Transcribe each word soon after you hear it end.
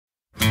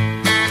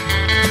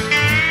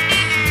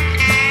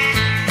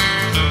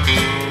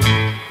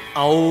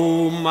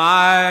Oh,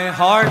 my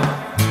heart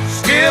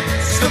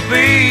skips a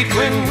beat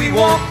when we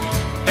walk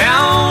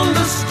down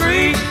the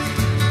street.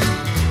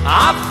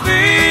 I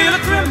feel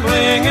a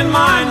trembling in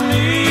my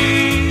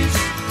knees,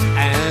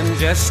 and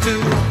just to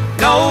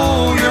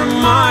know you're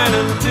mine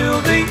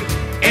until the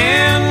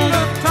end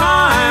of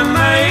time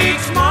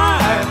makes my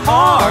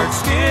heart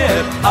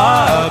skip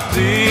a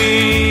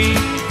beat.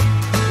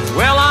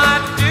 Well,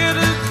 I did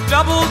a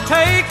double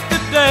take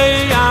the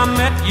day I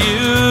met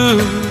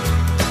you.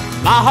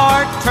 My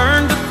heart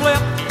turned to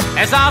flip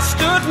as I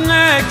stood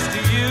next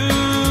to you,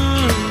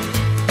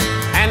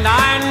 and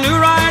I knew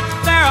right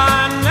there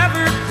I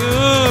never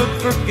could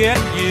forget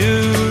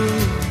you.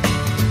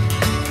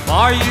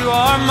 For you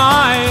are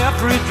my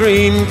every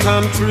dream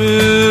come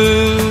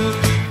true,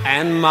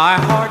 and my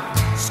heart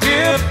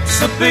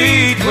skips a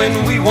beat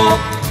when we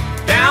walk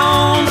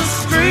down the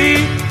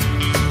street.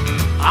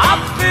 I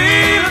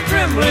feel a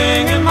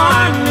trembling in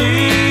my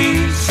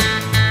knees,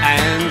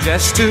 and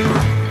just to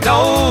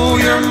know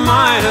you're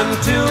mine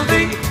until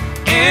the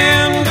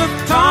end of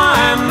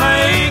time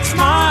makes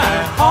my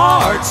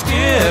heart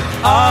skip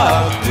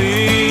a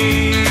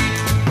beat.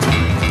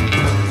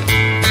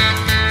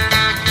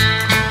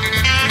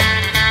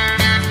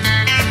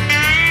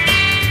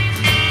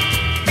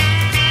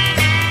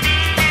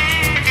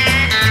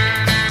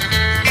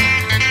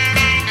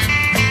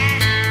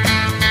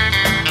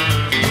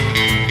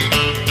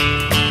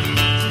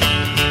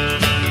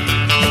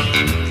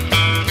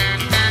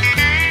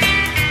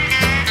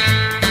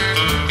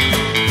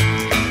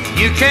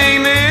 You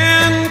came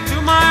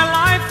into my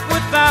life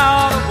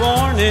without a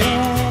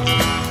warning,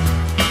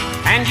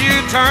 and you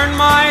turned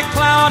my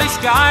cloudy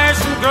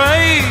skies from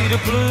gray to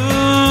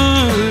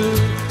blue.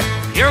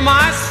 You're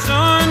my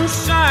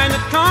sunshine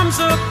that comes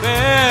up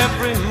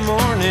every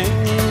morning.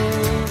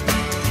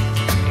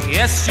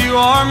 Yes, you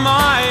are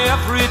my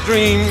every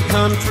dream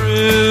come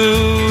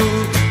true,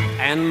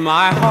 and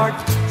my heart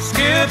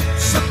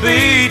skips a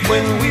beat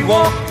when we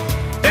walk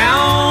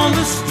down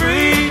the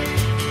street.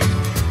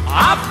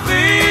 I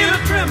feel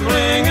a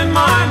trembling in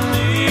my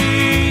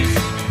knees,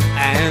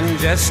 and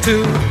just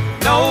to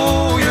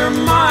know you're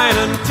mine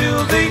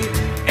until the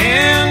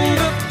end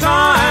of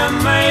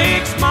time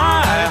makes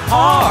my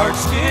heart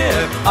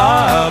skip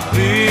a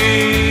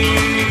beat.